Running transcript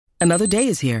Another day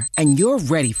is here, and you're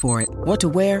ready for it. What to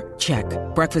wear? Check.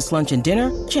 Breakfast, lunch, and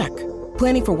dinner? Check.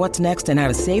 Planning for what's next and how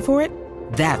to save for it?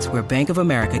 That's where Bank of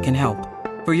America can help.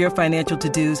 For your financial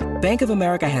to-dos, Bank of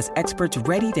America has experts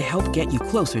ready to help get you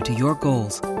closer to your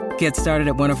goals. Get started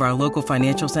at one of our local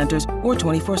financial centers or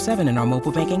 24/7 in our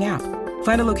mobile banking app.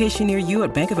 Find a location near you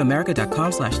at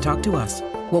bankofamerica.com/talktous.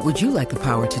 What would you like the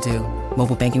power to do?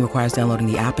 Mobile banking requires downloading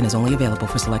the app and is only available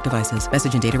for select devices.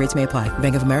 Message and data rates may apply.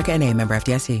 Bank of America N.A., member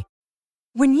FDIC.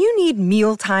 When you need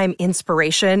mealtime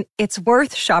inspiration, it's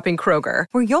worth shopping Kroger,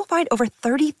 where you'll find over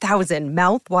 30,000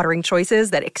 mouth-watering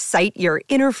choices that excite your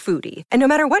inner foodie. And no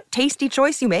matter what tasty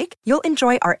choice you make, you'll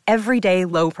enjoy our everyday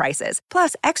low prices,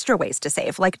 plus extra ways to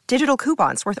save, like digital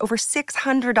coupons worth over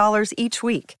 $600 each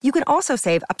week. You can also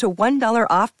save up to $1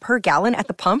 off per gallon at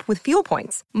the pump with fuel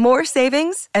points. More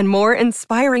savings and more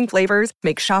inspiring flavors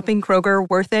make shopping Kroger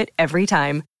worth it every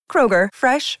time. Kroger,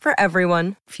 fresh for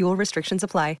everyone. Fuel restrictions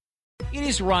apply. It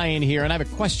is Ryan here, and I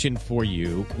have a question for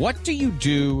you. What do you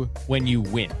do when you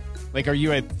win? Like, are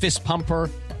you a fist pumper,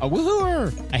 a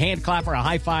woo-hooer, a hand clapper, a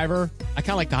high-fiver? I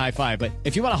kind of like the high-five, but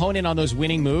if you want to hone in on those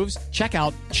winning moves, check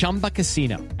out Chumba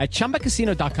Casino. At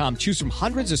ChumbaCasino.com, choose from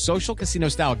hundreds of social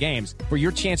casino-style games for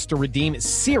your chance to redeem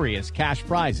serious cash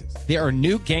prizes. There are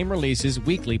new game releases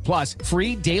weekly, plus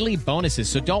free daily bonuses,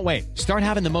 so don't wait. Start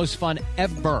having the most fun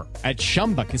ever at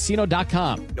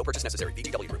ChumbaCasino.com. No purchase necessary.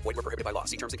 VGW Group. Void where prohibited by law.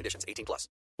 See terms and conditions. 18+.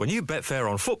 When you bet fair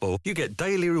on football, you get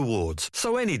daily rewards.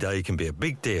 So any day can be a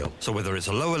big deal. So whether it's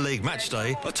a lower league match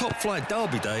day, a top flight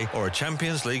derby day, or a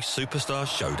Champions League superstar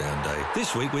showdown day,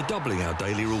 this week we're doubling our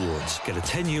daily rewards. Get a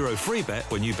 €10 free bet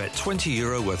when you bet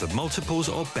 €20 worth of multiples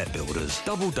or bet builders.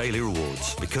 Double daily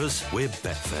rewards, because we're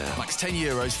Betfair. Max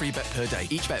 €10 free bet per day.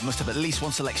 Each bet must have at least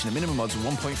one selection of minimum odds of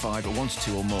 1.5 or 1 to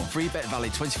 2 or more. Free bet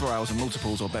valid 24 hours on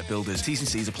multiples or bet builders. T's and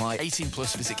C's apply.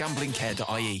 18+. Visit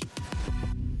gamblingcare.ie.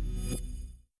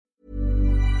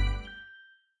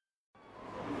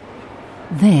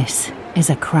 This is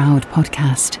a Crowd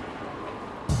podcast.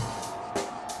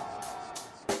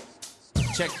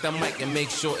 Check the mic and make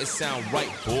sure it sound right,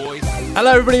 boys.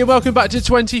 Hello everybody and welcome back to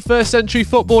 21st Century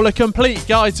Football, a complete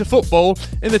guide to football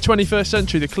in the 21st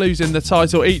century. The clue's in the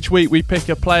title. Each week we pick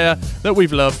a player that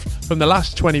we've loved from the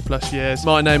last 20 plus years.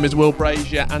 My name is Will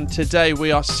Brazier and today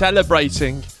we are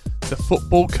celebrating the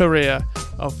football career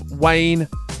of Wayne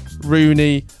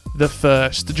Rooney the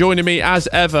First. Joining me as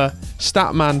ever,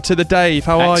 Statman to the Dave.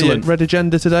 How Excellent. are you? Red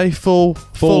agenda today? Full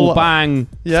bang.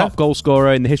 Yeah? Top goal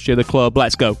scorer in the history of the club.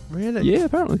 Let's go. Really? Yeah,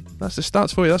 apparently. That's the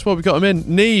stats for you. That's why we got him in.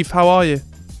 Neve, how are you?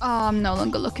 Oh, I'm no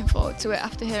longer looking forward to it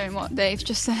after hearing what Dave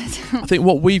just said. I think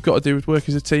what we've got to do is work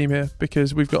as a team here,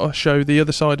 because we've got to show the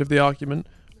other side of the argument.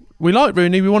 We like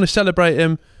Rooney, we want to celebrate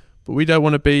him, but we don't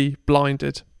want to be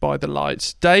blinded by the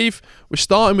lights. Dave, we're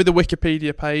starting with the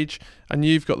Wikipedia page, and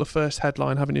you've got the first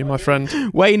headline, haven't you, my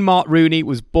friend? Wayne Mark Rooney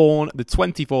was born the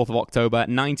 24th of October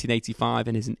 1985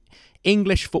 and is an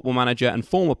English football manager and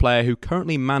former player who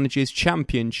currently manages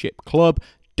Championship club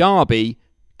Derby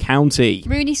County.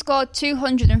 Rooney scored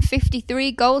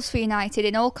 253 goals for United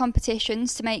in all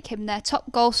competitions to make him their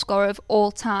top goal scorer of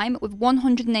all time, with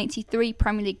 183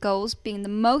 Premier League goals being the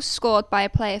most scored by a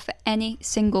player for any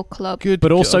single club. Good,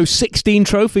 but also 16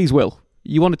 trophies, Will.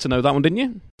 You wanted to know that one, didn't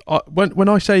you? When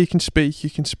I say you can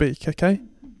speak, okay?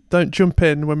 Don't jump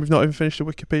in when we've not even finished the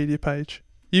Wikipedia page.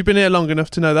 You've been here long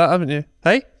enough to know that, haven't you?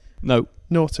 Hey? No.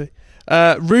 Naughty.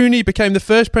 Rooney became the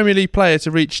first Premier League player to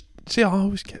reach... See, I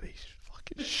always get these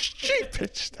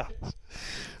stupid stats.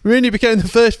 Rooney became the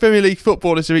first Premier League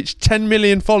footballer to reach 10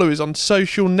 million followers on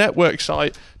social network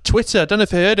site Twitter. I don't know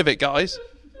if you heard of it, guys.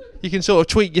 You can sort of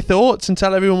tweet your thoughts and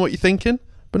tell everyone what you're thinking,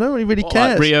 but nobody really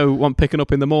cares. Like Rio want picking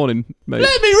up in the morning, mate.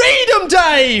 Let me read them,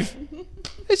 Dave!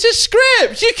 It's a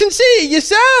script. You can see it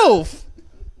yourself.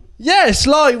 Yes,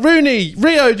 like Rooney.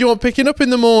 Rio, do you want picking up in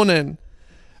the morning?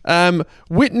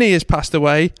 Whitney has passed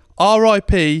away.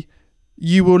 R.I.P.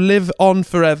 You will live on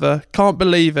forever. Can't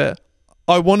believe it.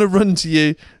 I want to run to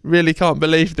you. Really can't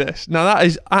believe this. Now, that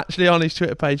is actually on his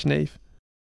Twitter page, Neve.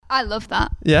 I love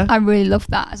that. Yeah? I really love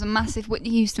that. As a massive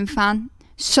Whitney Houston fan,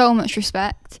 so much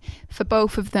respect for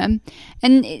both of them.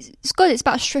 And it's good. It's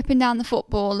about stripping down the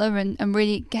footballer and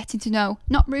really getting to know,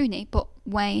 not Rooney, but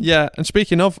Wayne. Yeah, and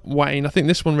speaking of Wayne, I think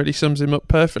this one really sums him up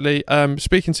perfectly.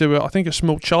 Speaking to, I think, a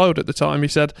small child at the time, he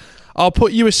said, "I'll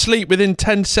put you asleep within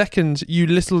 10 seconds, you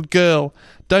little girl.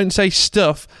 Don't say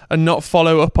stuff and not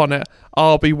follow up on it.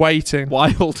 I'll be waiting."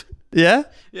 Wild. Yeah?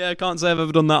 Yeah, I can't say I've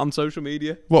ever done that on social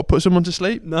media. What, put someone to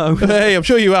sleep? No. Hey, I'm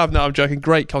sure you have. No, I'm joking.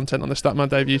 Great content on the Statman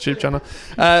Dave YouTube channel.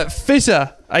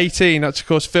 Fizzer, 18, that's of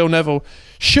course Phil Neville.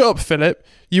 Shut up, Philip.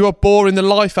 You are boring the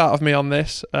life out of me on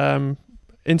this.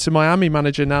 In Inter Miami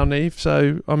manager now, Neve.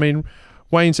 So, I mean,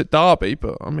 Wayne's at Derby,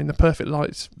 but I mean, the perfect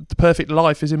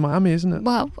life is in Miami, isn't it?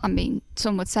 Well, I mean,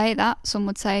 some would say that. Some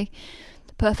would say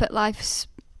the perfect life's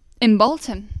in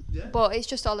Bolton. Yeah. But it's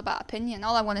just all about opinion.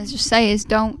 All I want to just say is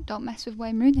don't mess with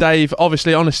Wayne Rooney. Dave,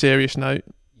 obviously, on a serious note,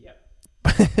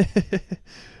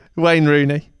 Wayne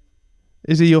Rooney,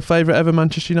 is he your favourite ever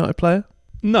Manchester United player?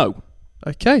 No.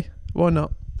 Okay, why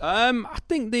not? I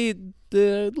think the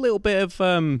little bit of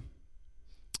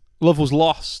love was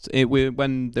lost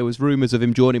when there was rumours of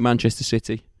him joining Manchester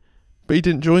City. But he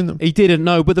didn't join them. He didn't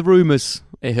know, but the rumours,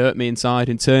 it hurt me inside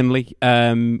internally.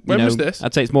 When was this?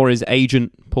 I'd say it's more his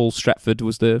agent, Paul Stretford,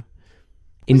 was the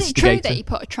instigator. Is it true that he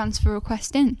put a transfer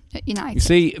request in at United? You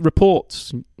see,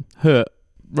 reports hurt.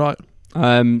 Right.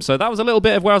 So that was a little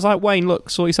bit of where I was like, Wayne, look,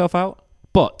 sort yourself out.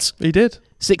 But he did.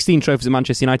 16 trophies at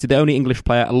Manchester United, the only English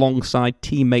player alongside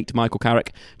teammate Michael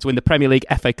Carrick to win the Premier League,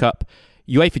 FA Cup,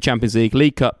 UEFA Champions League,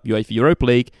 League Cup, UEFA Europa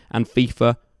League, and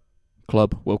FIFA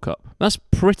Club World Cup. That's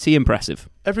pretty impressive.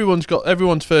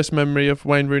 Everyone's first memory of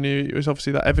Wayne Rooney. It was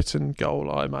obviously that Everton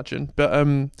goal, I imagine. But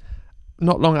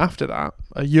not long after that,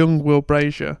 a young Will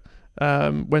Brazier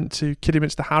went to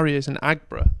Kidderminster Harriers in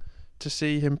Agbra to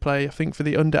see him play, I think, for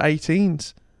the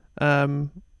under-18s,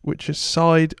 which a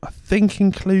side, I think,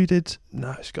 included...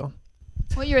 No, it's gone.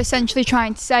 What you're essentially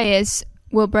trying to say is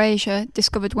Will Brazier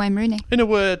discovered Wayne Rooney. In a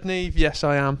word, Neve, yes,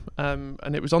 I am.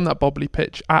 And it was on that bobbly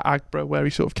pitch at Agbra where he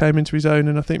sort of came into his own,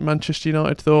 and I think Manchester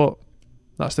United thought,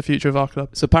 that's the future of our club.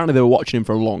 So apparently they were watching him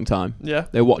for a long time. Yeah.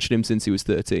 They were watching him since he was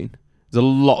 13. There's a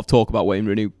lot of talk about Wayne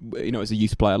Rooney, as a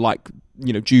youth player. Like,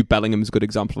 Jude Bellingham is a good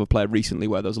example of a player recently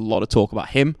where there's a lot of talk about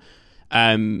him.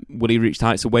 Will he reach the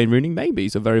heights of Wayne Rooney? Maybe.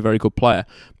 He's a very, very good player.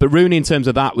 But Rooney, in terms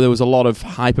of that, there was a lot of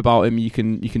hype about him. You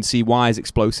can see why his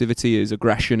explosivity, his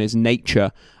aggression, his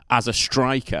nature as a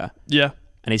striker, and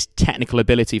his technical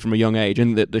ability from a young age.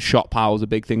 And the shot power was a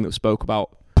big thing that was spoke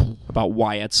about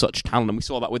why he had such talent. And we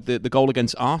saw that with the goal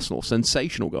against Arsenal,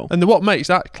 sensational goal. And what makes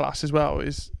that class as well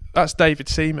is that's David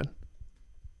Seaman.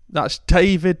 That's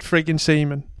David friggin'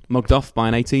 Seaman. Mugged off by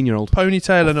an 18-year-old.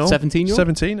 Ponytail and all. 17-year-old?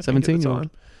 17, I think, at the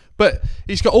time. But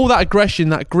he's got all that aggression,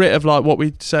 that grit of like what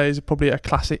we'd say is probably a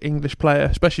classic English player,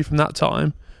 especially from that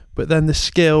time. But then the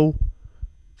skill,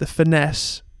 the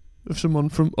finesse of someone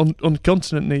from on the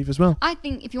continent, Neve, as well. I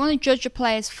think if you want to judge a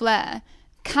player's flair,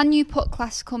 can you put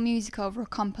classical music over a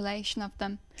compilation of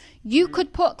them? You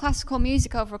could put classical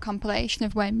music over a compilation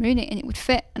of Wayne Rooney and it would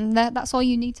fit, and that's all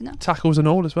you need to know. Tackles and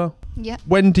all as well. Yeah.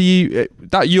 When do you...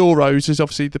 that Euros is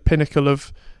obviously the pinnacle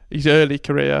of his early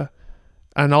career,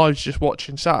 and I was just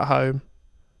watching, sat at home,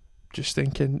 just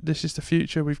thinking, this is the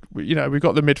future. We've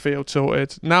got the midfield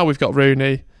sorted. Now we've got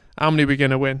Rooney. How many are we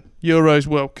going to win? Euros,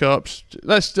 World Cups.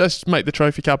 Let's make the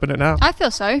trophy cabinet now. I feel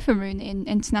sorry for Rooney in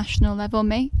international level,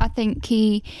 me. I think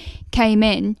he came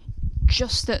in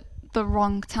just at the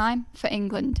wrong time for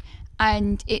England.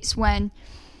 And it's when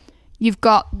you've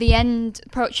got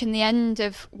approaching the end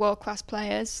of world-class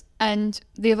players and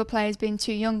the other players being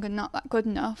too young and not that good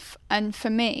enough. And for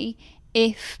me,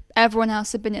 if everyone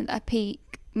else had been at their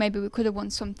peak, maybe we could have won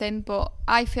something. But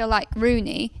I feel like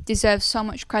Rooney deserves so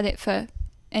much credit for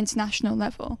international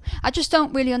level. I just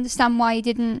don't really understand why he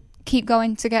didn't keep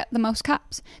going to get the most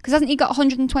caps. Because hasn't he got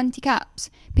 120 caps?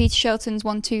 Peter Shilton's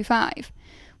 125.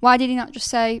 Why did he not just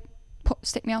say,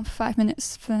 stick me on for 5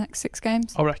 minutes for the next 6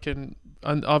 games? I reckon,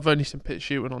 and I've only seen Peter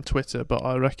Shilton on Twitter, but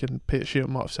I reckon Peter Shilton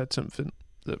might have said something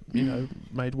that,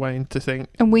 made Wayne to think.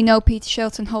 And we know Peter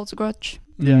Shilton holds a grudge.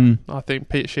 Yeah, I think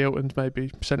Peter Shilton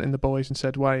maybe sent in the boys and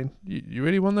said, Wayne, you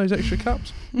really want those extra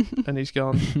caps? And he's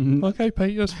gone, okay,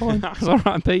 Pete, that's fine. That's all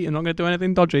right, Pete, I'm not going to do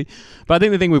anything dodgy. But I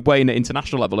think the thing with Wayne at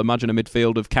international level, imagine a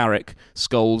midfield of Carrick,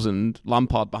 Scholes and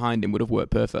Lampard behind him would have worked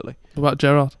perfectly. What about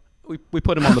Gerrard? We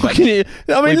put him on the bench.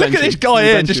 Look at this guy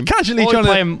here, just casually trying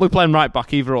to... We play him right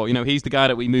back either or. He's the guy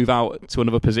that we move out to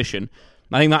another position.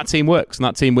 I think that team works, and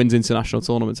that team wins international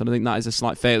tournaments, and I think that is a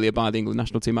slight failure by the England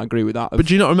national team. I agree with that. But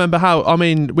do you not remember how...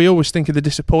 we always think of the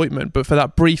disappointment, but for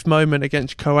that brief moment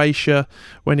against Croatia,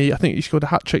 when I think he scored a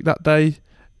hat-trick that day,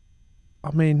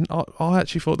 I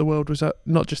actually thought the world was at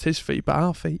not just his feet, but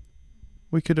our feet.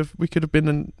 We could have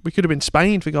been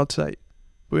Spain, for God's sake.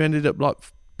 We ended up like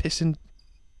pissing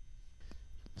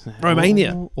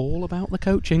Romania. All about the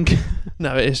coaching.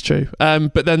 No, it is true.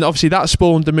 But then obviously that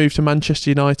spawned the move to Manchester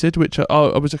United, which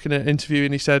I was looking at an interview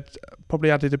and he said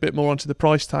probably added a bit more onto the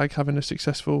price tag, having a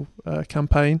successful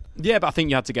campaign. Yeah, but I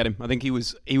think you had to get him. I think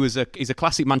he's a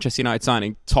classic Manchester United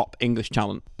signing, top English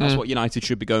talent. That's what United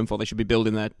should be going for. They should be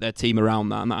building their team around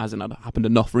that, and that hasn't happened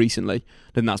enough recently.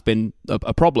 I think that's been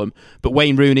a problem. But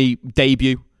Wayne Rooney,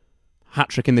 debut,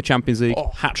 hat-trick in the Champions League,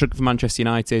 hat-trick for Manchester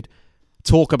United.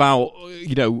 talk about,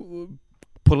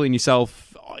 putting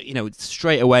yourself,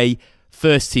 straight away,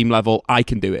 first team level, I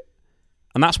can do it.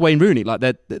 And that's Wayne Rooney. Like,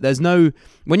 there's no...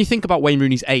 When you think about Wayne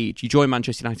Rooney's age, he joined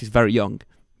Manchester United very young.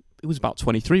 He was about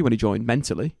 23 when he joined,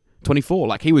 mentally. 24.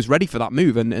 Like, he was ready for that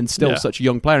move and still such a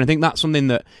young player. And I think that's something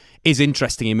that is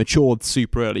interesting. He matured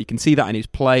super early. You can see that in his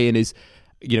play and his,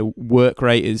 work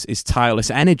rate, his tireless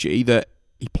energy, that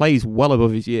he plays well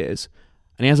above his years.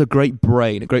 And he has a great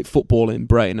brain, a great footballing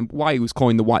brain. And why he was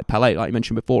coined the White Pelé, like you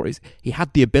mentioned before, is he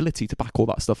had the ability to back all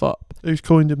that stuff up. Who's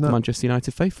coined him that? Manchester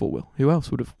United faithful, Will. Who else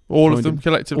would have? All of them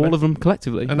collectively. All of them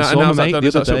collectively. And how's that done? The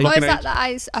other day. What is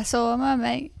that I saw my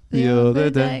mate the other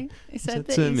day? He said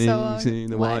that he saw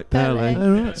the White Pelé.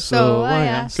 Oh, right. So I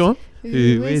asked, go on. Who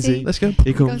is he? Let's go.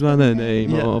 He comes by the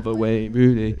name of a Wayne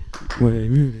Rooney.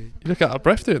 Wayne Rooney. You look out of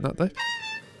breath doing that, Dave.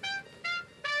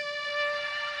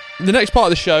 In the next part of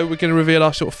the show, we're going to reveal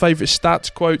our sort of favourite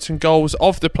stats, quotes and goals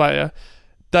of the player.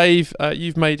 Dave,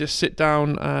 you've made us sit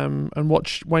down and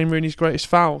watch Wayne Rooney's greatest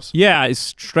fouls. Yeah, it's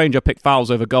strange I picked fouls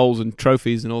over goals and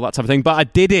trophies and all that type of thing, but I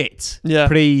did it. Yeah.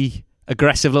 Pretty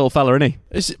aggressive little fella, isn't he?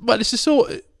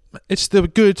 It's the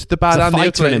good, the bad, There's and a the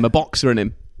fighter ugly. in him, a boxer in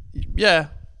him. Yeah.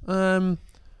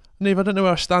 Neve, I don't know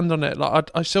where I stand on it.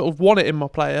 Like, I sort of want it in my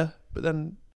player, but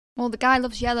then... Well, the guy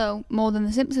loves yellow more than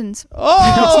The Simpsons.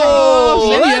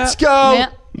 Oh, let's go!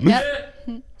 Yeah.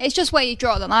 It's just where you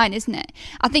draw the line, isn't it?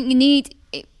 I think you need...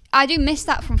 I do miss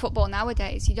that from football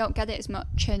nowadays. You don't get it as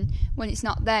much, and when it's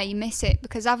not there, you miss it,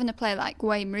 because having a player like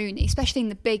Wayne Rooney, especially in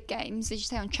the big games, as you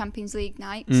say, on Champions League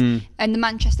nights, and the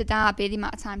Manchester derby, the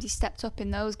amount of times he stepped up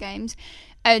in those games,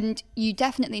 and you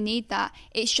definitely need that.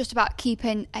 It's just about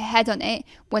keeping a head on it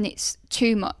when it's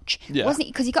too much. Yeah. Wasn't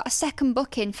it? Because he got a second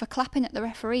booking for clapping at the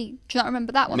referee. Do you not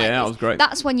remember that one? Yeah, that was great.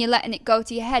 That's when you're letting it go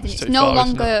to your head, and it's no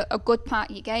longer a good part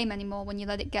of your game anymore when you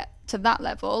let it get to that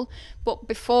level. But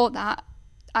before that,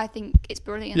 I think it's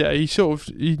brilliant. Yeah,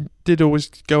 he did always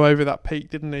go over that peak,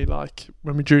 didn't he? Like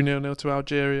when we drew 0-0 to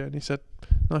Algeria, and he said,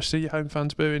 "Nice to see your home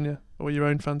fans booing you, or your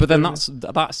own fans." But then booing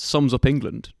that sums up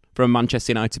England from a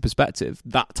Manchester United perspective.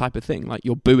 That type of thing, like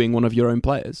you're booing one of your own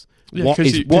players. Yeah, what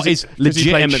is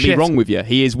legitimately wrong with you?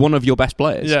 He is one of your best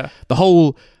players. Yeah. The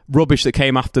whole rubbish that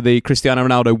came after the Cristiano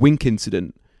Ronaldo wink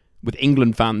incident with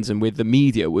England fans and with the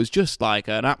media was just like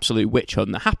an absolute witch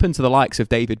hunt that happened to the likes of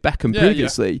David Beckham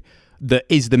previously. Yeah. That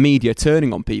is the media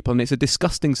turning on people, and it's a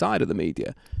disgusting side of the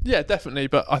media. Yeah, definitely.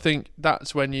 But I think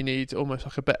that's when you need almost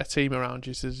like a better team around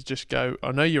you to just go,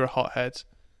 I know you're a hothead,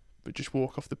 but just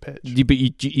walk off the pitch.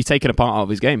 You're taking a part out of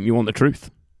his game. You want the truth.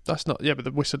 That's not... Yeah, but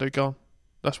the whistle had gone.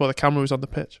 That's why the camera was on the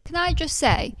pitch. Can I just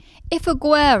say, if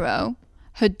Aguero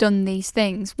had done these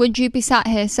things, would you be sat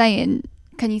here saying,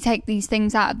 can you take these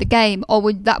things out of the game? Or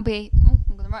would that be...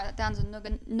 I'm going to write that down as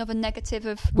another negative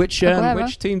of Aguero.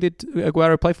 Which team did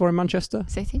Aguero play for in Manchester?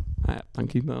 City.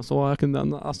 Thank you. That's all I can.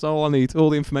 That's all I need. All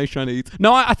the information I need.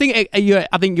 No, I think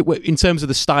in terms of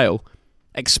the style,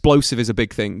 explosive is a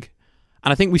big thing,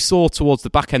 and I think we saw towards the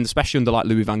back end, especially under like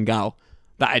Louis van Gaal,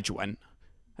 that edge went,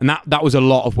 and that was a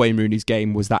lot of Wayne Rooney's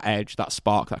game, was that edge, that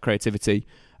spark, that creativity.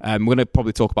 We're going to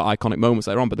probably talk about iconic moments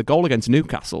later on, but the goal against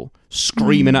Newcastle,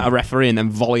 screaming at a referee and then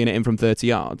volleying it in from 30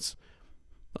 yards,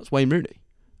 that's Wayne Rooney.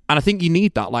 And I think you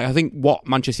need that. Like, I think what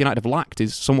Manchester United have lacked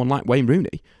is someone like Wayne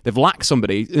Rooney. They've lacked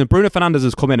somebody. Bruno Fernandes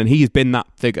has come in and he's been that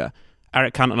figure.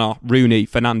 Eric Cantona, Rooney,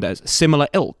 Fernandes, similar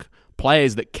ilk.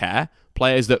 Players that care,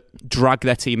 players that drag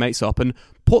their teammates up and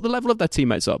put the level of their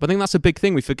teammates up. I think that's a big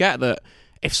thing. We forget that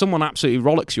if someone absolutely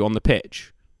rollicks you on the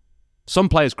pitch, some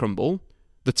players crumble.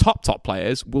 The top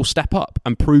players will step up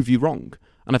and prove you wrong.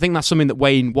 And I think that's something that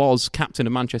Wayne was captain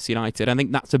of Manchester United. I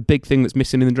think that's a big thing that's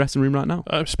missing in the dressing room right now.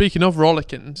 Speaking of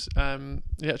rollickins,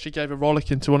 he actually gave a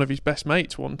rollickin to one of his best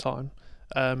mates one time.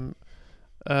 An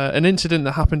incident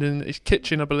that happened in his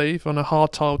kitchen, I believe, on a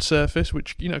hard-tiled surface,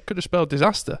 which could have spelled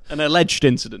disaster. An alleged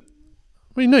incident.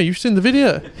 Well, no, you've seen the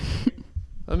video.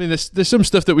 I mean, there's some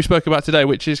stuff that we spoke about today,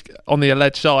 which is on the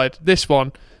alleged side. This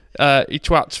one, he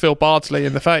twats Phil Bardsley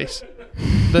in the face.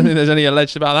 Don't think there's any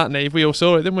alleged about that, Neve. We all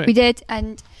saw it, didn't we? We did,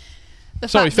 and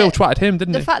Phil twatted him,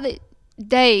 didn't he? The fact that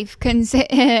Dave can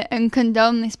sit here and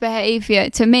condone this behaviour,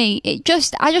 to me,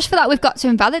 I just feel like we've got to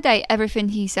invalidate everything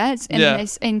he says in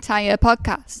this entire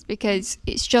podcast, because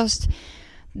it's just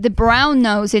the brown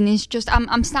nosing is just.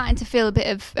 I'm starting to feel a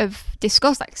bit of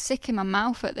disgust, like sick in my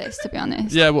mouth at this, to be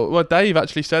honest. Yeah, well, Dave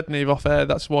actually said, Neve, off air,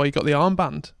 that's why he got the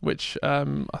armband, which I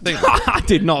think I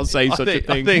did not say such a thing.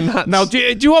 I think that's... Now, do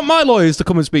you want my lawyers to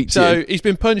come and speak to you? So he's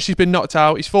been punched, he's been knocked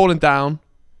out, he's fallen down,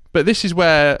 but this is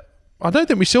where I don't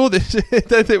think we saw this. I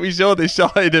don't think we saw this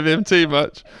side of him too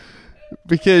much,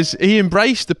 because he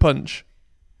embraced the punch.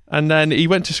 And then he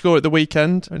went to score at the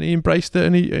weekend, and he embraced it,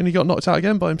 and he got knocked out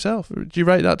again by himself. Do you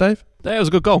rate that, Dave? Yeah, it was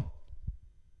a good goal.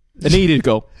 A needed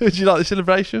goal. Did you like the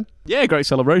celebration? Yeah, great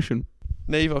celebration.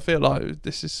 Neve, I feel like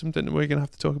this is something that we're going to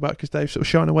have to talk about because Dave's sort of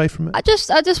shying away from it. I just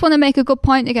want to make a good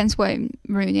point against Wayne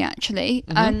Rooney, actually,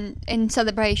 and in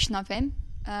celebration of him,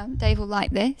 Dave will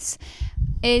like this,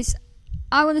 is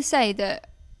I want to say that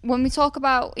when we talk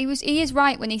about, he is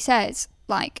right when he says,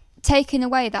 like, taking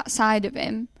away that side of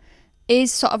him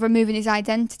is sort of removing his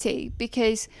identity,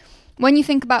 because when you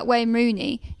think about Wayne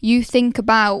Rooney, you think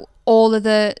about all of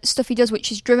the stuff he does,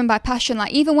 which is driven by passion.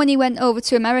 Like, even when he went over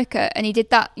to America and he did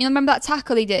that, remember that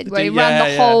tackle he did where he ran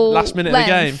the whole last minute length,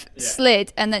 of the game,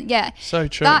 slid, and then so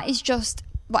true. That is just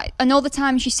like, and all the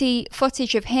times you see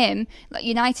footage of him, like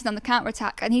United on the counter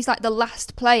attack, and he's like the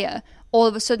last player. All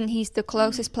of a sudden, he's the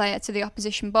closest player to the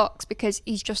opposition box because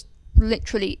he's just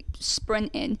literally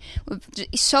sprinting.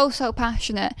 He's so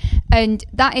passionate, and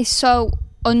that is so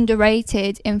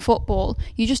underrated in football.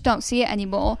 You just don't see it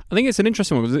anymore. I think it's an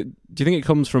interesting one. Do you think it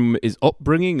comes from his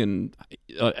upbringing and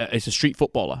as a street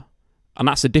footballer? And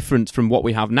that's the difference from what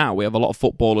we have now. We have a lot of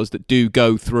footballers that do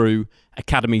go through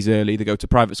academies early, they go to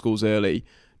private schools early.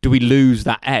 Do we lose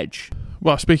that edge?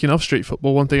 Well, speaking of street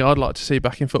football, one thing I'd like to see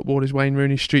back in football is Wayne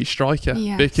Rooney street striker.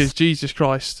 Yes. Because, Jesus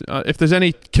Christ, if there's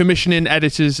any commissioning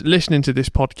editors listening to this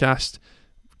podcast,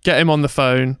 get him on the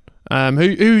phone.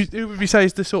 Who would we say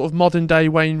is the sort of modern day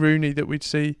Wayne Rooney that we'd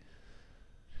see?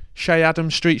 Shea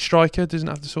Adams street striker doesn't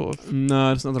have the sort of...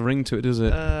 No, it's not the ring to it, does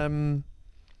it?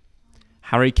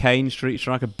 Harry Kane street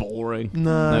striker, boring.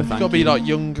 No, it's got to be like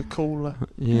younger, cooler.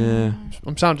 Yeah.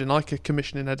 I'm sounding like a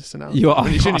commissioning editor now. You are.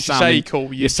 As soon as you say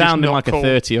cool, you're sounding like cool. a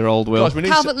 30-year-old, Will. Guys,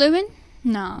 Calvert-Lewin?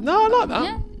 No, I like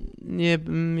that.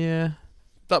 Yeah.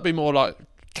 That'd be more like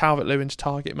Calvert-Lewin's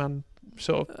target man,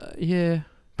 sort of. Yeah.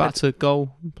 Batter,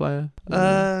 goal player.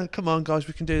 Come on, guys,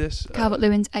 we can do this.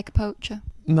 Calvert-Lewin's egg poacher.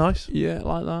 Nice. Yeah,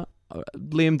 like that.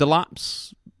 Liam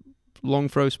Delap's long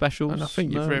throw specials. And I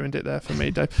think you've ruined it there for me,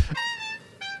 Dave.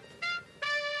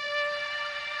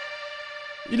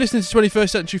 You're listening to 21st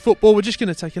Century Football. We're just going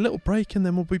to take a little break and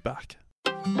then we'll be back.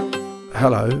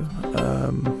 Hello.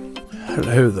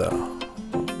 Hello there.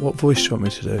 What voice do you want me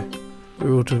to do?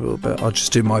 We'll do a little bit. I'll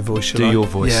just do my voice. Do your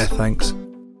voice. Yeah, thanks.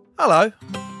 Hello.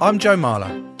 I'm Joe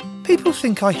Marler. People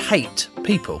think I hate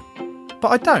people, but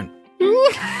I don't.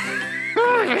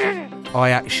 I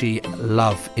actually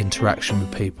love interaction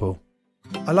with people.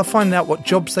 I love finding out what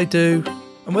jobs they do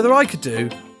and whether I could do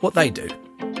what they do.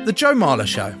 The Joe Marler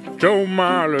Show. Joe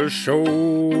Marler Show.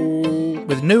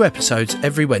 With new episodes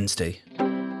every Wednesday.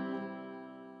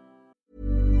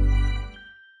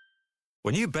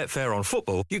 When you bet fair on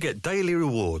football, you get daily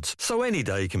rewards. So any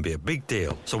day can be a big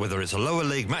deal. So whether it's a lower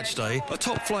league match day, a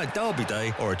top flight derby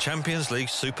day, or a Champions League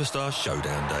Superstar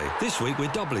Showdown day. This week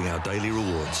we're doubling our daily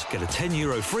rewards. Get a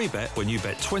 €10 free bet when you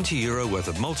bet €20 worth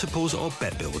of multiples or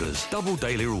bet builders. Double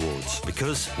daily rewards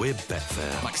because we're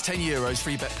Betfair. Max €10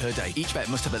 free bet per day. Each bet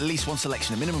must have at least one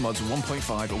selection of minimum odds of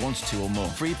 1.5 or 1 to 2 or more.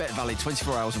 Free bet valid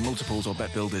 24 hours on multiples or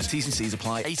bet builders. T's and C's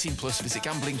apply. 18 plus. Visit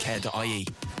gamblingcare.ie.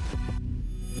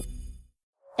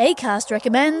 Acast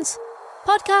recommends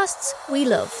podcasts we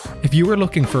love. If you are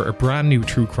looking for a brand new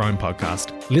true crime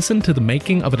podcast, listen to The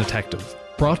Making of a Detective,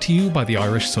 brought to you by the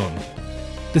Irish Sun.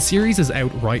 The series is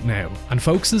out right now and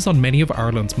focuses on many of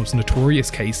Ireland's most notorious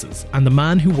cases and the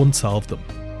man who once solved them.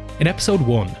 In episode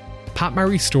 1, Pat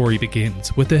Murray's story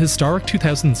begins with the historic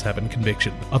 2007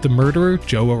 conviction of the murderer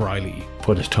Joe O'Reilly.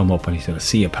 Put his thumb up and he said,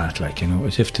 "See you, Pat,"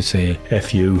 as if to say,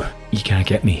 "F you, you can't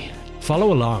get me."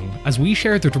 Follow along as we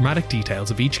share the dramatic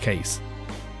details of each case.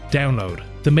 Download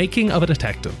The Making of a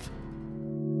Detective.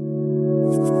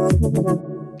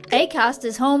 Acast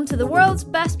is home to the world's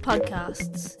best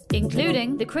podcasts,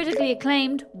 including the critically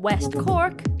acclaimed West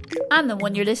Cork and the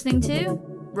one you're listening to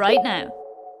right now.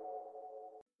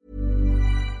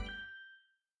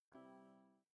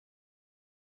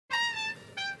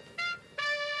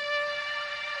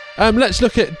 Let's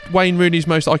look at Wayne Rooney's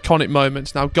most iconic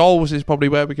moments. Now, goals is probably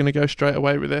where we're going to go straight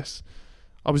away with this.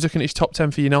 I was looking at his top 10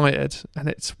 for United, and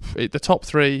it's the top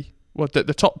three. Well,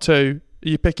 the top two. Are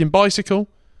you picking bicycle?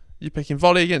 Are you picking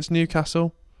volley against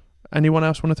Newcastle? Anyone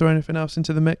else want to throw anything else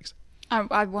into the mix?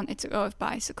 I wanted to go with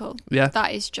bicycle. Yeah.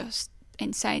 That is just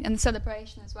insane. And the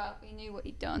celebration as well. We knew what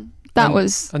he'd done.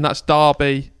 And that's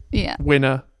Derby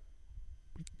winner.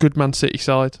 Good Man City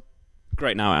side.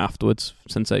 Great night afterwards.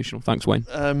 Sensational. Thanks,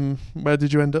 Wayne. Where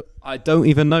did you end up? I don't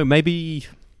even know. Maybe...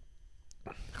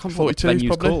 I can't remember what the 42 venue's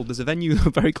probably. called. There's a venue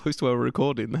very close to where we're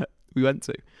recording. we went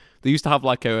to. They used to have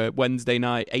like a Wednesday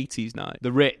night, 80s night.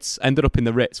 The Ritz, ended up in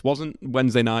the Ritz. Wasn't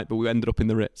Wednesday night, but we ended up in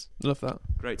the Ritz. Love that.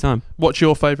 Great time. What's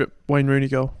your favourite Wayne Rooney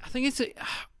goal? I think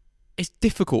it's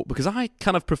difficult because I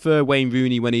kind of prefer Wayne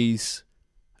Rooney when he's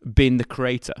been the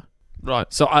creator.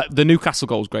 Right. So the Newcastle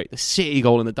goal is great. The City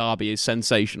goal in the derby is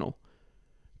sensational.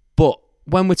 But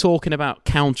when we're talking about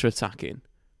counter-attacking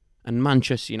and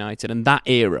Manchester United and that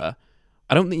era,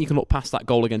 I don't think you can look past that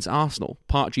goal against Arsenal.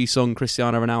 Park Ji-sung,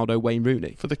 Cristiano Ronaldo, Wayne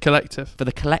Rooney. For the collective.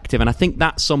 And I think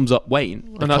that sums up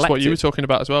Wayne. And that's what you were talking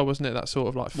about as well, wasn't it? That sort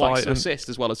of like fight. And assist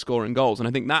as well as scoring goals. And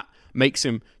I think that makes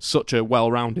him such a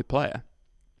well-rounded player.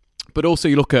 But also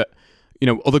you look at,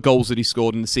 other goals that he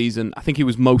scored in the season. I think he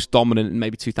was most dominant in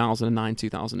maybe 2009,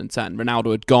 2010.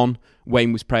 Ronaldo had gone.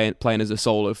 Wayne was playing as a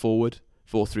solo forward,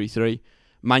 4-3-3.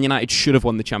 Man United should have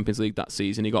won the Champions League that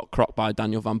season. He got crocked by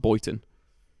Daniel Van Boyten.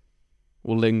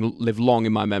 Will live long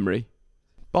in my memory.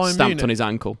 Bayern Stamped Munich. on his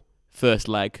ankle. First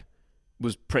leg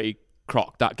was pretty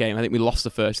crocked that game. I think we lost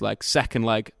the first leg. Second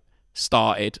leg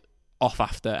started off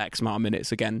after X amount of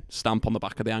minutes. Again, stamp on the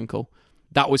back of the ankle.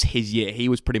 That was his year. He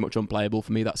was pretty much unplayable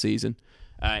for me that season.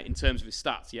 In terms of his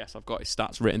stats, yes, I've got his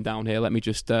stats written down here. Let me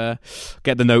just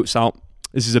get the notes out.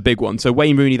 This is a big one. So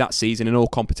Wayne Rooney that season in all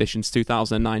competitions,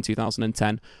 2009,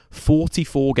 2010,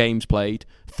 44 games played,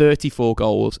 34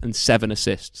 goals and 7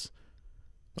 assists.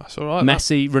 That's all right.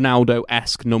 Messi,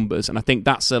 Ronaldo-esque numbers. And I think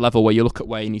that's a level where you look at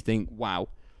Wayne and you think, wow,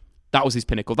 that was his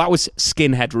pinnacle. That was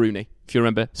skinhead Rooney, if you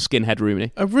remember skinhead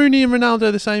Rooney. Are Rooney and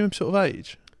Ronaldo the same sort of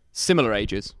age? Similar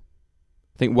ages.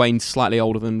 I think Wayne's slightly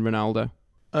older than Ronaldo.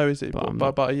 Oh, is he? By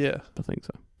about a year? I think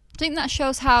so. I think that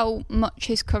shows how much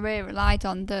his career relied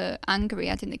on the anger he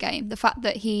had in the game. The fact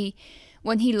that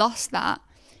when he lost that,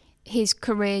 his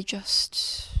career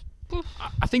just...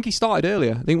 I think he started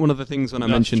earlier. I think one of the things when I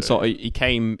mentioned sort of he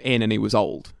came in and he was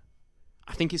old,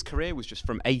 I think his career was just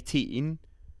from 18,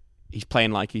 he's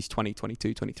playing like he's 20,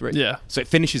 22, 23. Yeah. So it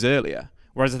finishes earlier.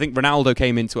 Whereas I think Ronaldo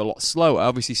came into a lot slower,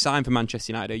 obviously signed for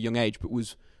Manchester United at a young age, but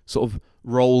was sort of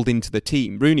rolled into the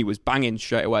team. Rooney was banging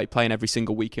straight away, playing every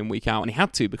single week in, week out, and he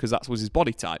had to because that was his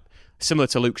body type. Similar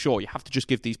to Luke Shaw, you have to just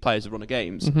give these players a run of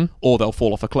games or they'll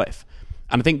fall off a cliff.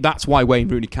 And I think that's why Wayne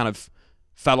Rooney kind of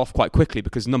fell off quite quickly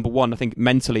because, number one, I think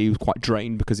mentally he was quite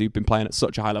drained because he'd been playing at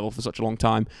such a high level for such a long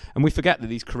time. And we forget that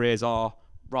these careers are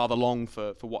rather long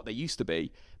for what they used to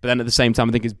be. But then at the same time,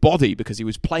 I think his body, because he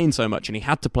was playing so much and he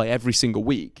had to play every single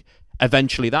week,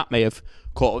 eventually that may have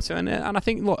caught up to him. And I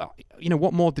think, look,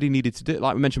 what more did he needed to do?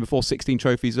 Like we mentioned before, 16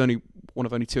 trophies, only one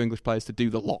of only 2 English players to do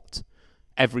the lot.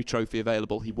 Every trophy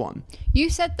available, he won.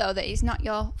 You said, though, that he's not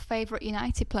your favourite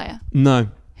United player. No.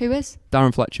 Who is?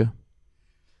 Darren Fletcher.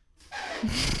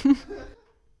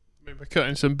 We're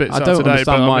cutting some bits out today. I don't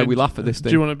understand why we laugh at this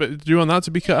thing. Do you want that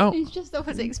to be cut out? He's just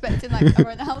always expecting like a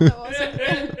Ronaldo or something.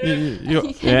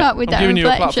 I'm giving you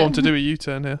a platform to do a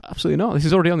U-turn here. Absolutely not. This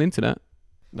is already on the internet.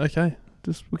 Okay.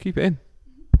 We'll keep it in.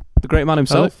 The great man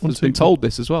himself has been told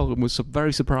this as well and was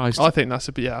very surprised. I think that's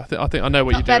I think I know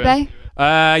what you're doing.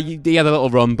 Bebe? He had a little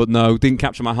run, but no, didn't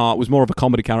capture my heart. Was more of a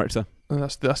comedy character. And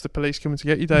that's the police coming to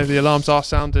get you, Dave. The alarms are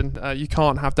sounding. You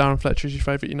can't have Darren Fletcher as your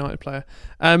favourite United player.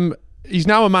 He's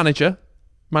now a manager,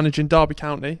 managing Derby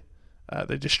County.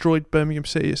 They destroyed Birmingham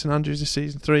City at St Andrews this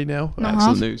season 3-0.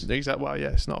 Excellent news. Exactly. Well, yeah,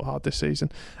 it's not hard this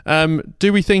season.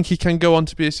 Do we think he can go on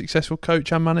to be a successful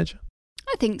coach and manager?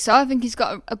 I think so. I think he's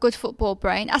got a good football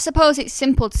brain. I suppose it's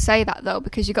simple to say that, though,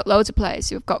 because you've got loads of players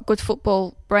who've got good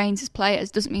football brains as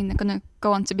players. Doesn't mean they're going to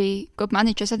go on to be good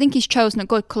managers. I think he's chosen a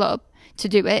good club to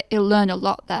do it. He'll learn a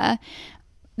lot there.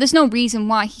 There's no reason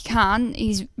why he can.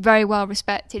 He's very well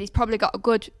respected. He's probably got a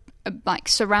good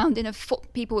surrounding of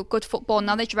people with good football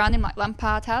knowledge around him, like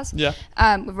Lampard has. Yeah.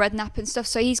 With Redknapp and stuff.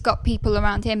 So he's got people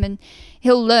around him, and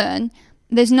he'll learn.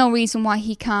 There's no reason why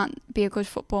he can't be a good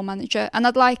football manager, and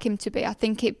I'd like him to be. I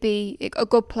think it'd be a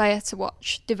good player to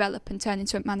watch develop and turn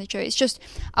into a manager. It's just,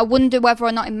 I wonder whether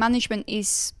or not in management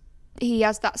he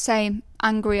has that same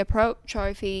angry approach, or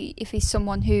if he's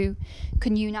someone who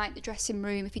can unite the dressing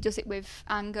room, if he does it with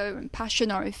anger and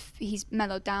passion, or if he's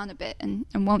mellowed down a bit and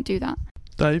won't do that.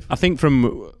 Dave? I think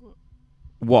from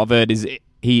what I've heard is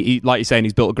he like you're saying,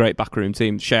 he's built a great backroom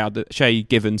team. Shay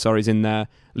Given, is in there.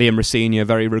 Liam Rosenior,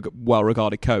 very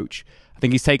well-regarded coach. I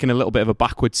think he's taken a little bit of a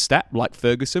backward step, like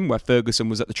Ferguson, where Ferguson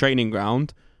was at the training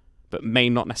ground, but may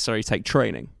not necessarily take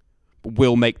training, but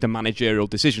will make the managerial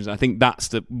decisions. And I think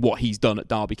that's what he's done at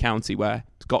Derby County, where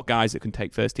he's got guys that can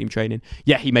take first-team training.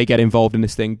 Yeah, he may get involved in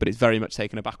this thing, but it's very much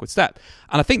taken a backward step.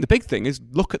 And I think the big thing is,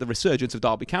 look at the resurgence of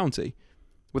Derby County.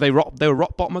 They were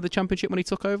rock bottom of the Championship when he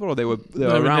took over, or they were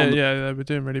around. They were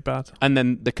doing really bad. And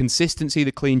then the consistency,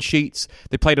 the clean sheets.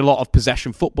 They played a lot of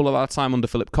possession football at that time under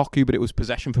Philip Cocu, but it was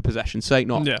possession for possession's sake,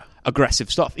 not aggressive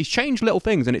stuff. He's changed little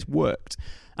things, and it's worked.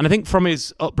 And I think from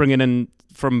his upbringing and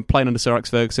from playing under Sir Alex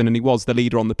Ferguson, and he was the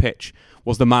leader on the pitch,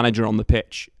 was the manager on the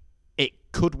pitch, it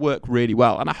could work really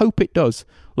well, and I hope it does.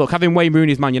 Look, having Wayne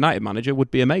Rooney as Man United manager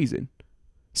would be amazing.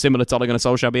 Similar to Ole Gunnar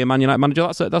Solskjaer being Man United manager,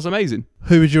 that's amazing.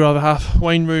 Who would you rather have,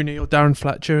 Wayne Rooney or Darren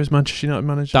Fletcher as Manchester United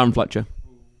manager? Darren Fletcher.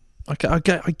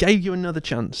 I gave you another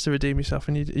chance to redeem yourself,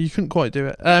 and you couldn't quite do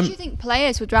it. Who do you think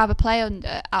players would rather play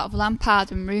under out of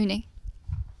Lampard and Rooney?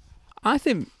 I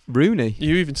think Rooney.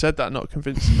 You even said that, not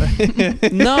convincing me.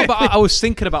 No, but I was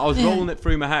thinking about. I was rolling it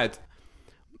through my head,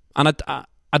 and I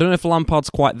don't know if Lampard's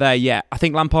quite there yet. I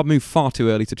think Lampard moved far too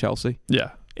early to Chelsea.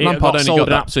 Yeah. Lampard only sold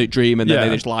an absolute dream, and then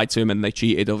they just lied to him and they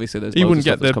cheated. Obviously, there's loads of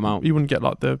stuff that's come out. He wouldn't get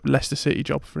like the Leicester City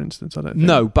job, for instance. I don't think.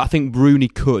 No, but I think Rooney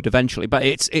could eventually. But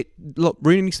look,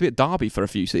 Rooney needs to be at Derby for a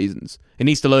few seasons. He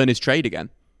needs to learn his trade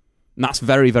again, and that's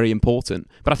very, very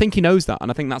important. But I think he knows that, and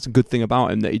I think that's a good thing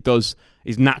about him, that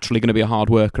he's naturally going to be a hard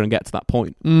worker and get to that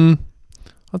point.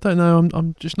 I don't know.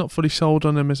 I'm just not fully sold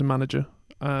on him as a manager.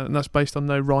 And that's based on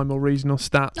no rhyme or reason or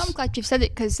stats. No, I'm glad you've said it,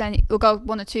 because then it will go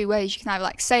one or two ways. You can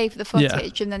either save the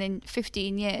footage, and then in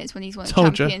 15 years, when he's won the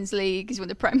Champions League, he's won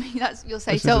the Premier League, you'll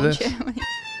say told you.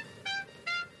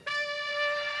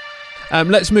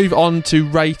 Let's move on to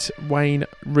rate Wayne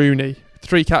Rooney.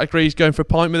 3 categories: going for a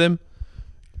pint with him,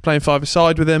 playing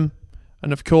five-a-side with him,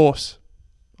 and of course,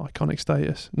 iconic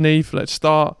status. Neve, let's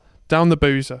start down the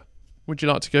boozer. Would you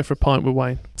like to go for a pint with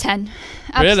Wayne? 10.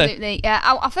 Absolutely. Really? Yeah.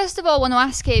 I first of all want to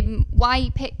ask him why he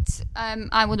picked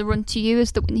I Want to Run to You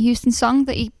as the Whitney Houston song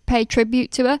that he paid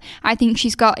tribute to her. I think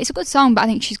it's a good song, but I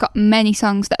think she's got many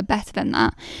songs that are better than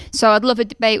that. So I'd love a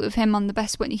debate with him on the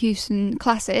best Whitney Houston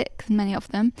classic, many of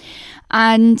them.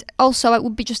 And also it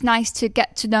would be just nice to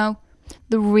get to know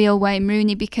the real Wayne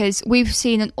Rooney, because we've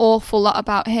seen an awful lot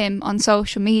about him on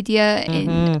social media,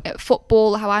 in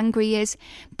football, how angry he is.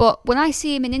 But when I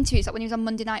see him in interviews, like when he was on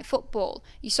Monday Night Football,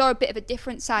 you saw a bit of a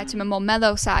different side to him, a more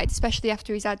mellow side, especially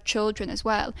after he's had children as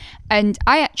well. And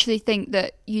I actually think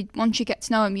that once you get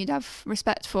to know him, you'd have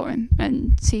respect for him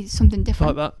and see something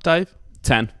different. Like that, Dave?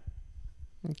 10.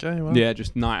 Okay, well. Yeah,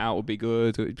 just night out would be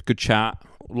good. Good chat.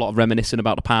 A lot of reminiscing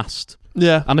about the past.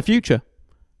 Yeah. And the future.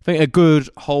 I think a good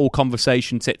whole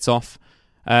conversation tits off,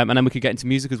 and then we could get into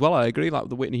music as well. I agree, like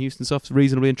the Whitney Houston stuff's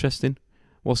reasonably interesting.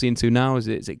 What's he into now? Is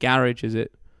it garage? Is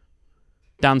it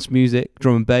dance music,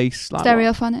 drum and bass? Like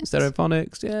Stereophonics.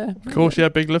 Stereophonics, yeah. Of course, yeah,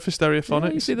 big love for Stereophonics.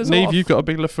 Yeah, you see, Neve, you've got a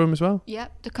big love for him as well.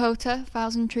 Yep, Dakota,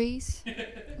 1,000 Trees.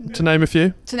 To name a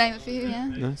few. To name a few, yeah.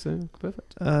 Nice,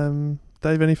 perfect.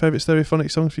 Dave, any favourite Stereophonic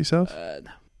songs for yourself?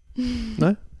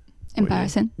 No?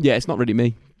 Embarrassing. Yeah, it's not really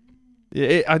me.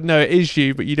 Yeah, I know it is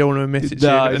you, but you don't want to admit it's you.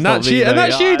 No, And that's you, Dave.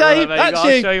 That's you.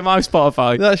 I'll show you my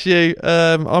Spotify. That's you.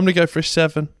 I'm going to go for a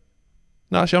 7.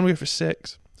 No, actually, I'm going to go for a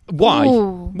 6. Why?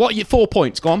 Ooh. What? 4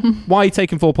 points, go on. Why are you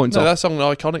taking 4 points off? That's on the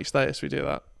iconic status, we do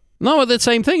that. No, the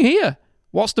same thing here.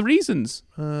 What's the reasons?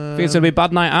 Think it's going to be a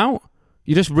bad night out?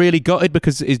 You're just really gutted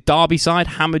because his Derby side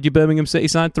hammered your Birmingham City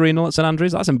side 3-0 at St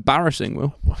Andrews? That's embarrassing,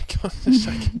 Will. Oh my God, the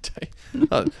second day.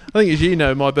 I think, as you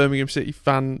know, my Birmingham City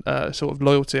fan sort of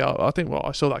loyalty, I think,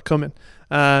 I saw that coming.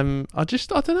 I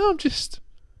don't know, I just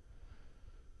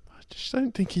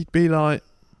don't think he'd be like,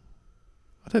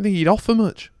 I don't think he'd offer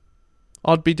much.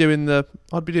 I'd be doing the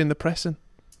pressing.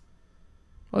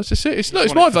 It's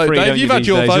my vote, free, Dave. You've had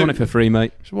your vote. You want it for free,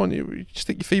 mate. You just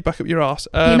stick your feedback up your arse.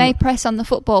 He may press on the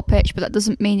football pitch, but that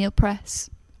doesn't mean he'll press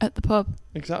at the pub.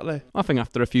 Exactly. I think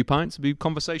after a few pints, it'd be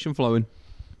conversation flowing.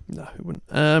 No, it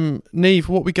wouldn't. Neve,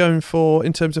 what are we going for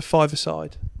in terms of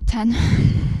five-a-side? 10.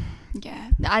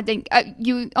 Yeah, I think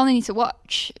you only need to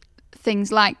watch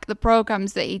things like the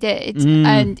programmes that he did,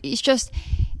 and he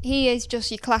is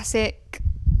just your classic.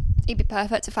 He'd be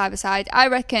perfect at five-a-side. I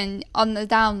reckon on the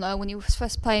down low, when he was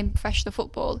first playing professional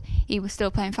football, he was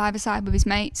still playing five-a-side with his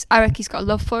mates. I reckon he's got a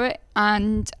love for it,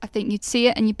 and I think you'd see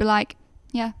it and you'd be like,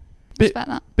 yeah, respect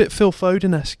that. Bit Phil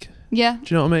Foden-esque. Yeah.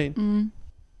 Do you know what I mean?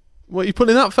 What are you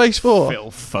putting that face for?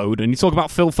 Phil Foden. You talk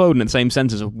about Phil Foden in the same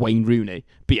sentence as Wayne Rooney.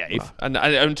 Behave. And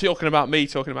I'm talking about me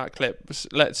talking about clips.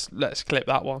 Let's clip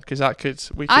that one because that could.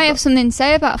 I have something to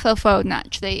say about Phil Foden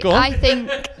actually. Go on. I think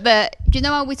that, do you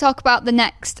know how we talk about the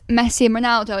next Messi and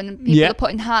Ronaldo and people are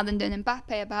putting Haaland and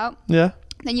Mbappe about? Yeah.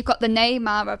 Then you've got the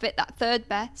Neymar of it, that third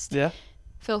best. Yeah.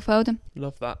 Phil Foden.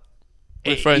 Love that.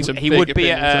 He would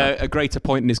be at a greater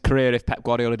point in his career if Pep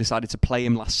Guardiola decided to play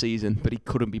him last season, but he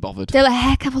couldn't be bothered. Still a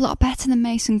heck of a lot better than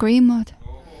Mason Greenwood.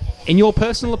 In your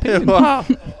personal opinion? Wow.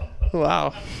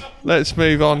 Wow. Let's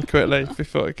move on quickly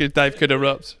before Dave could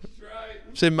erupt.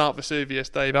 It's in Mount Vesuvius,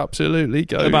 Dave absolutely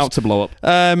goes. About to blow up.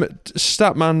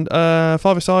 Statman,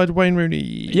 five-a-side, Wayne Rooney.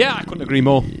 Yeah, I couldn't agree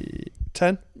more.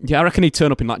 10? Yeah, I reckon he'd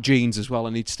turn up in like jeans as well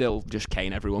and he'd still just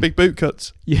cane everyone. Big boot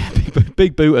cuts. Yeah,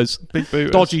 big booters. Big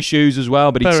booters. Dodgy shoes as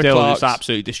well, but he'd still Clarks. just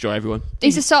absolutely destroy everyone.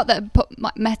 He's the sort that would put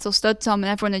like, metal studs on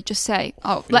and everyone would just say,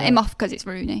 oh, let him off because it's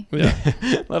Rooney. Yeah.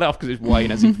 Let it off because it's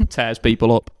Wayne as he tears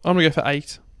people up. I'm going to go for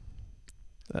 8.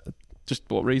 Just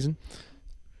what reason?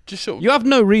 Just sort of... You have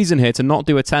no reason here to not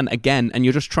do a 10 again, and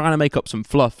you're just trying to make up some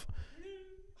fluff.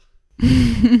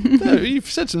 No, you've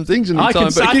said some things in the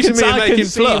time, but it keeps me making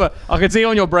fluff. I can see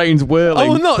on your brains whirling. I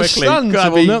will not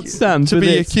quickly. stand to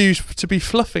be accused to be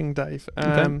fluffing, Dave.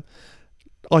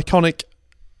 Iconic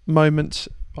moment,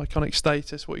 iconic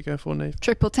status. What are you going for, Neve?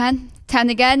 Triple 10. 10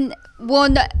 again.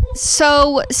 Won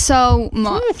so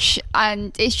much,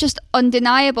 and it's just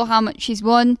undeniable how much he's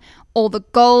won. All the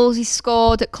goals he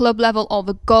scored at club level, all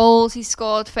the goals he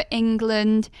scored for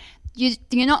England. You're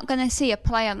not going to see a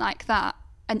player like that,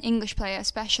 an English player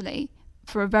especially,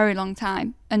 for a very long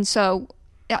time. And so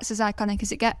that's as iconic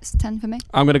as it gets. 10 for me.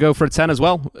 I'm going to go for a 10 as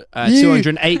well.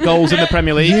 208 goals in the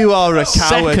Premier League. You are a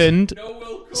coward.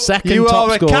 Second you top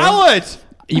are a scorer. Coward.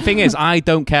 The thing is, I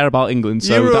don't care about England,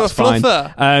 so You're that's a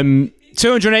fluffer. fine.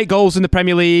 208 goals in the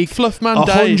Premier League. Fluffman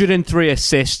 103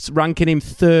 assists, ranking him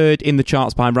third in the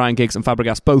charts behind Ryan Giggs and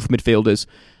Fabregas, both midfielders.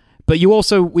 But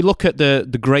we look at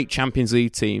the great Champions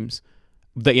League teams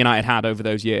that United had over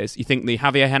those years. You think the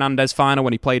Javier Hernandez final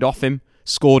when he played off him,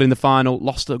 scored in the final,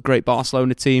 lost to a great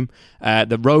Barcelona team.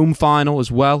 The Rome final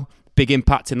as well, big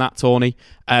impact in that tourney.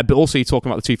 But also you're talking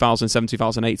about the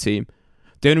 2007-2008 team.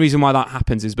 The only reason why that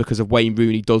happens is because of Wayne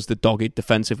Rooney does the dogged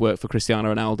defensive work for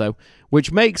Cristiano Ronaldo,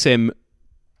 which makes him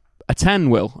a 10,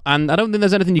 Will. And I don't think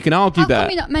there's anything you can argue there. How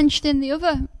come you're not mentioning the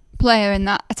other player in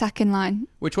that attacking line?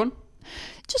 Which one?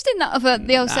 Just in that other,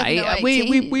 the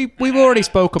 07-08 We've already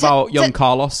spoke about young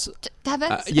Carlos.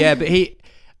 Tevez? Yeah, but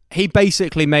he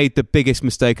basically made the biggest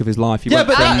mistake of his life. He went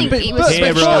but from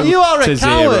you are a coward.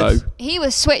 zero. He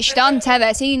was switched on,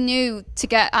 Tevez. He knew to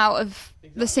get out of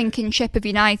the sinking ship of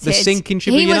United. The sinking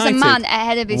ship of United? He was a man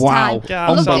ahead of his time.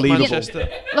 Yeah, unbelievable.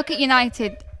 Look at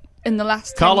United in the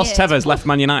last 10 Carlos years. Tevez left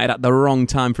Man United at the wrong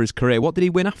time for his career. What did he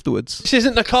win afterwards? This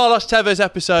isn't the Carlos Tevez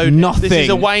episode. Nothing. This is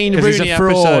a Wayne 'cause Rooney he's a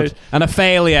fraud episode. and a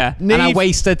failure and a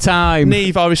waste of time.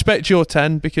 Neve, I respect your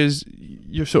 10 because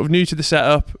you're sort of new to the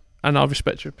setup and I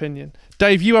respect your opinion.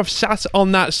 Dave, you have sat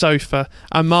on that sofa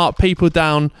and marked people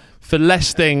down for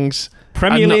less things.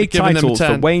 Premier League titles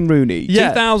for Wayne Rooney.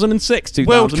 Yeah. 2006,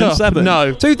 World Cup, 2007.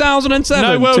 no. 2007,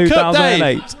 No World Cup,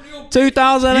 2008.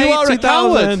 2008, You are a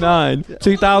 2009,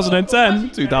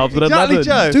 2010, 2011, Exactly,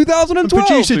 Joe. 2012, And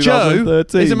producer Joe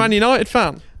 2013. is a Man United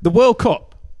fan. The World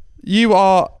Cup. You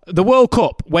are... The World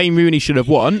Cup, Wayne Rooney should have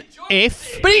won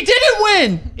if... But he didn't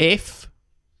win! If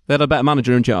they had a better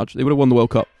manager in charge. They would have won the World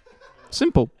Cup.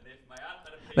 Simple.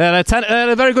 They're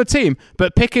a very good team,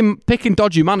 but picking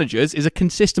dodgy managers is a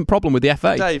consistent problem with the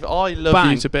FA. Dave, I love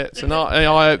you to bits, and I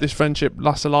hope this friendship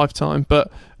lasts a lifetime.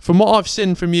 But from what I've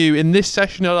seen from you in this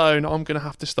session alone, I'm going to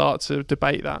have to start to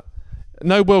debate that.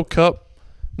 No World Cup,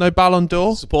 no Ballon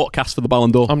d'Or. Support cast for the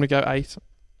Ballon d'Or. I'm going to go 8.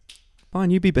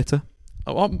 Fine, you be bitter.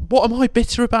 What am I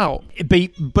bitter about? It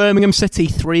beat Birmingham City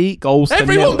 3 goals to 0.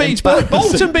 Everyone beats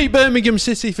Bolton beat Birmingham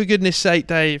City, for goodness sake,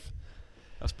 Dave.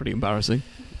 That's pretty embarrassing.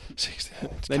 16.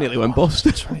 They nearly went bust.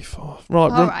 24.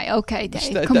 Right, All right, okay,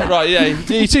 Dave. Come on. Right, yeah.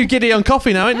 You're too giddy on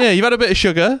coffee now, aren't you? You've had a bit of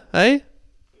sugar, eh?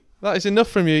 That is enough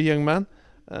from you, young man.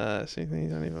 Carry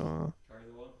the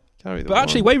But one.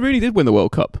 actually, Wayne Rooney did win the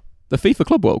World Cup. The FIFA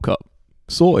Club World Cup.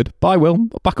 Sorted. Bye, Will.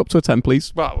 Back up to a 10,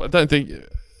 please. Well, I don't think...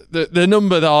 The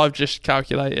number that I've just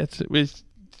calculated was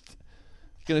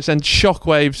going to send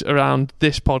shockwaves around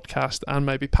this podcast and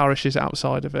maybe parishes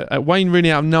outside of it. Wayne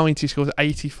Rooney out of 90 scores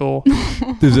 84.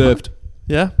 Deserved.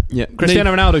 Yeah? Yeah.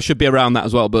 Cristiano Ronaldo should be around that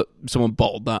as well, but someone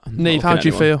bottled that. Neve, how do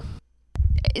you feel?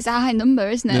 It's a high number,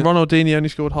 isn't it? Ronaldinho only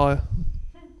scored higher.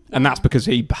 And that's because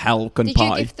he couldn't Did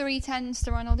party. you give 3 10s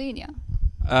to Ronaldinho?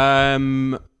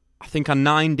 I think I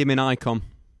 9'd him in Icon.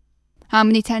 How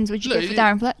many 10s would you give for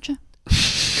Darren Fletcher?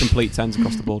 Complete 10s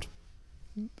across the board.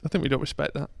 I think we don't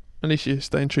respect that. At least you're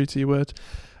staying true to your word.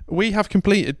 We have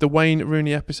completed the Wayne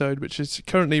Rooney episode, which is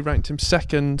currently ranked him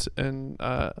second in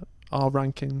our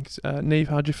rankings. Neve,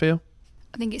 how do you feel?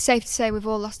 I think it's safe to say we've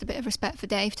all lost a bit of respect for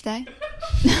Dave today.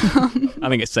 I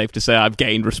think it's safe to say I've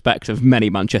gained respect of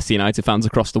many Manchester United fans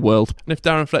across the world. And if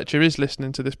Darren Fletcher is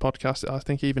listening to this podcast, I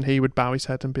think even he would bow his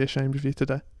head and be ashamed of you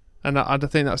today. And I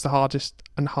think that's the hardest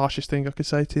and harshest thing I could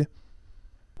say to you.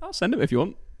 I'll send him if you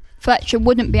want. Fletcher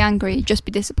wouldn't be angry, he'd just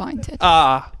be disappointed.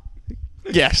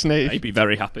 Yes, Neve. He'd be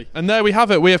very happy. And there we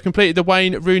have it. We have completed the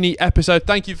Wayne Rooney episode.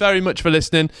 Thank you very much for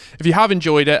listening. If you have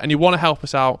enjoyed it and you want to help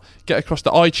us out, get across to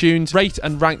iTunes, rate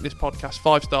and rank this podcast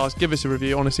 5 stars, give us a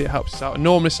review. Honestly, it helps us out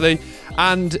enormously.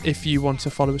 And if you want to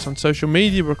follow us on social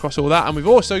media, we're across all that. And we've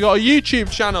also got a YouTube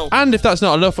channel. And if that's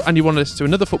not enough and you want to listen to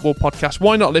another football podcast,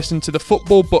 why not listen to the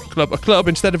Football Book Club? A club,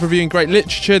 instead of reviewing great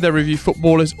literature, they review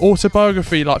footballers'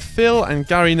 autobiography like Phil and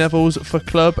Gary Neville's For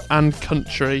Club and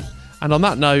Country. And on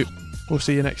that note, we'll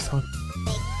see you next time.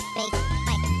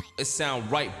 It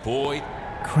sound right, boy.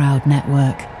 Crowd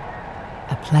Network,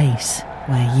 a place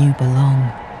where you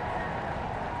belong.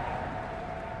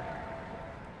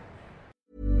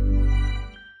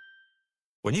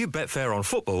 When you bet fair on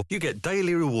football, you get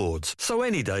daily rewards, so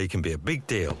any day can be a big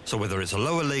deal. So whether it's a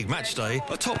lower league match day,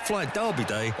 a top-flight derby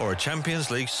day, or a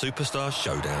Champions League Superstar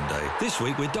Showdown day, this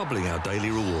week we're doubling our daily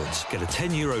rewards. Get a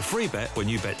 €10 free bet when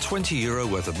you bet €20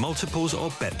 worth of multiples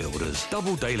or bet builders.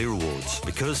 Double daily rewards,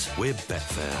 because we're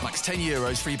Betfair. Max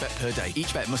 €10 free bet per day.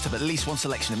 Each bet must have at least one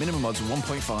selection of minimum odds of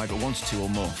 1.5 or 1 to 2 or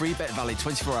more. Free bet valid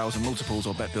 24 hours on multiples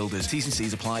or bet builders. T's and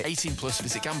C's apply. 18 plus.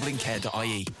 Visit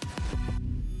gamblingcare.ie.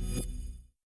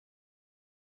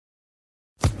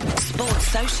 Sports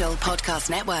Social Podcast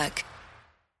Network.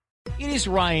 It is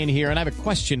Ryan here, and I have a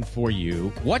question for you.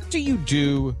 What do you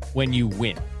do when you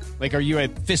win? Like, are you a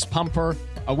fist pumper,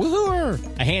 a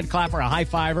woohooer, a hand clapper, a high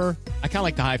fiver? I kind of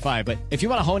like the high five, but if you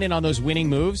want to hone in on those winning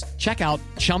moves, check out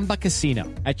Chumba Casino.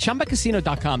 At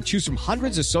ChumbaCasino.com, choose from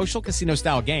hundreds of social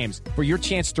casino-style games for your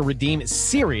chance to redeem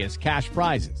serious cash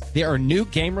prizes. There are new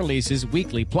game releases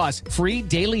weekly, plus free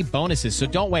daily bonuses. So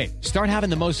don't wait. Start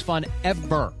having the most fun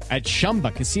ever at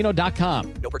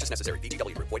ChumbaCasino.com. No purchase necessary.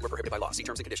 VGW. Void where prohibited by law. See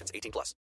terms and conditions. 18 plus.